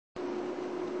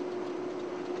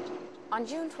On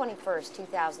June 21,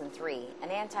 2003, an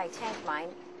anti-tank mine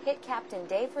hit Captain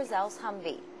Dave Rizzel's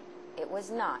Humvee. It was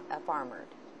not up-armored.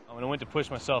 When I went to push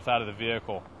myself out of the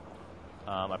vehicle,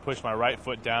 I pushed my right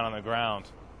foot down on the ground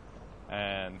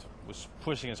and was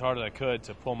pushing as hard as I could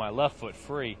to pull my left foot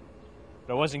free.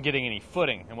 But I wasn't getting any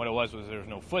footing, and what it was there was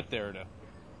no foot there to,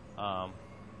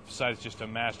 besides just a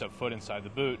mashed up foot inside the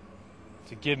boot,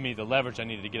 to give me the leverage I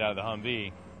needed to get out of the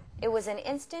Humvee. It was an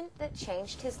instant that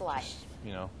changed his life.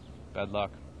 You know, bad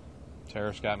luck.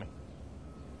 Terrorists got me.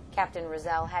 Captain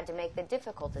Rizzel had to make the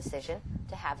difficult decision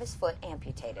to have his foot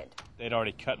amputated. They'd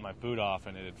already cut my boot off,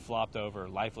 and it had flopped over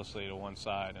lifelessly to one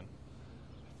side, and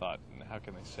I thought, how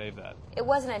can they save that? It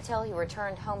wasn't until he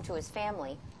returned home to his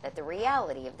family that the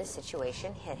reality of the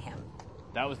situation hit him.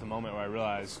 That was the moment where I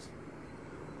realized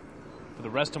for the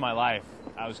rest of my life,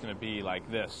 I was going to be like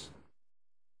this.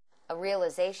 A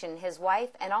realization his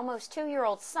wife and almost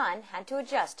 2-year-old son had to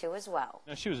adjust to as well.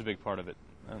 She was a big part of it.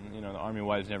 And, you know, the Army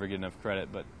wives never get enough credit,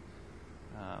 but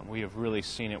we have really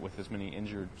seen it with as many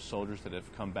injured soldiers that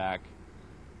have come back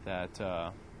that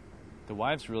the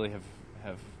wives really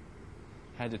have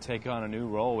had to take on a new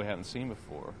role we haven't seen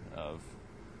before of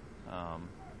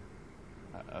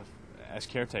as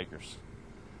caretakers.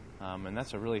 And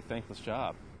that's a really thankless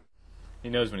job. He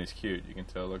knows when he's cute. You can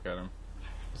tell. Look at him.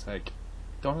 It's like,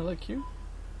 don't I look cute?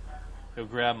 He'll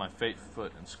grab my fake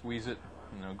foot and squeeze it,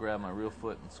 you know, grab my real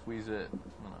foot and squeeze it,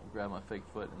 you know, grab my fake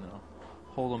foot and, you know,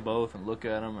 hold them both and look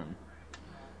at them. And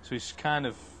so he's kind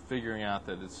of figuring out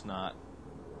that it's not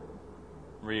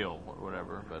real or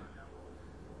whatever, but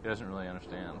he doesn't really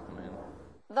understand. I mean,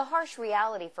 the harsh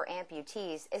reality for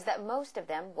amputees is that most of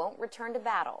them won't return to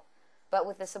battle. But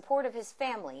with the support of his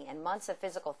family and months of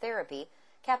physical therapy,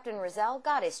 Captain Rizzel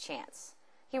got his chance.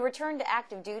 He returned to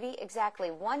active duty exactly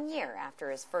 1 year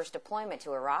after his first deployment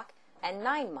to Iraq and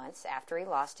 9 months after he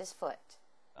lost his foot.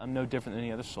 I'm no different than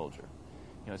any other soldier.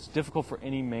 You know, it's difficult for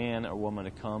any man or woman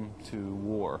to come to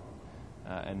war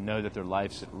and know that their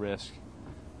life's at risk.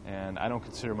 And I don't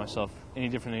consider myself any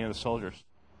different than any other soldiers.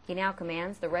 He now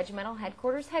commands the regimental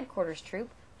headquarters troop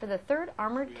for the 3rd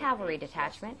Armored Cavalry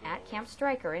Detachment at Camp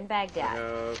Stryker in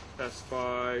Baghdad.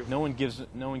 S5. No one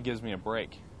gives me a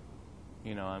break.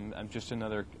 You know, I'm just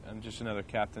another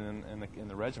captain in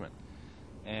the regiment,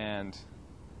 and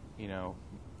you know,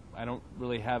 I don't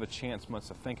really have a chance much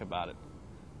to think about it.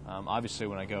 Obviously,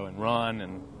 when I go and run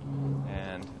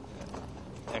and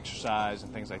exercise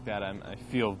and things like that, I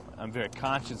feel I'm very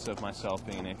conscious of myself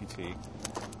being an amputee.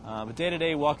 But day to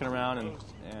day, walking around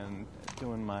and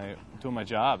doing my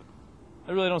job,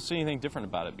 I really don't see anything different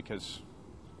about it because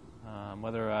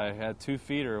whether I had 2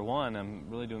 feet or 1, I'm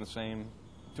really doing the same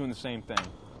thing.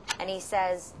 And he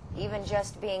says even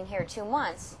just being here 2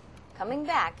 months, coming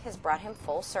back has brought him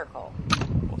full circle.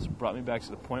 Well, it's brought me back to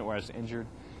the point where I was injured,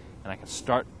 and I can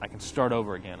start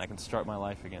over again. I can start my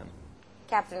life again.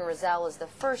 Captain Rizzel is the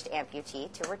first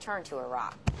amputee to return to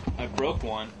Iraq. I broke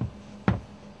one,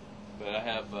 but I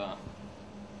have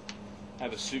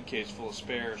a suitcase full of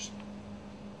spares,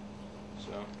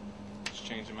 so just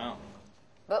change them out.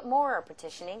 But more are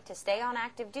petitioning to stay on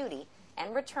active duty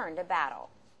and return to battle.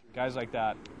 Guys like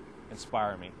that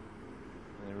inspire me,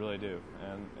 and they really do.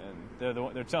 And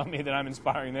they're telling me that I'm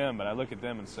inspiring them, but I look at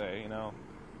them and say, you know,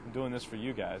 I'm doing this for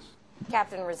you guys.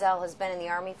 Captain Rizzel has been in the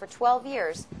Army for 12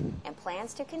 years and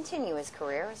plans to continue his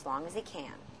career as long as he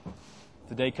can. If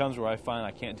the day comes where I find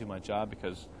I can't do my job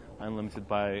because I'm limited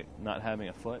by not having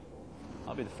a foot,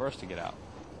 I'll be the first to get out.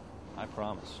 I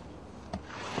promise.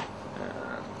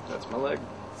 That's my leg.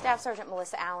 Staff Sergeant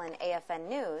Melissa Allen, AFN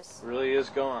News. Really is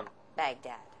gone.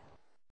 Baghdad.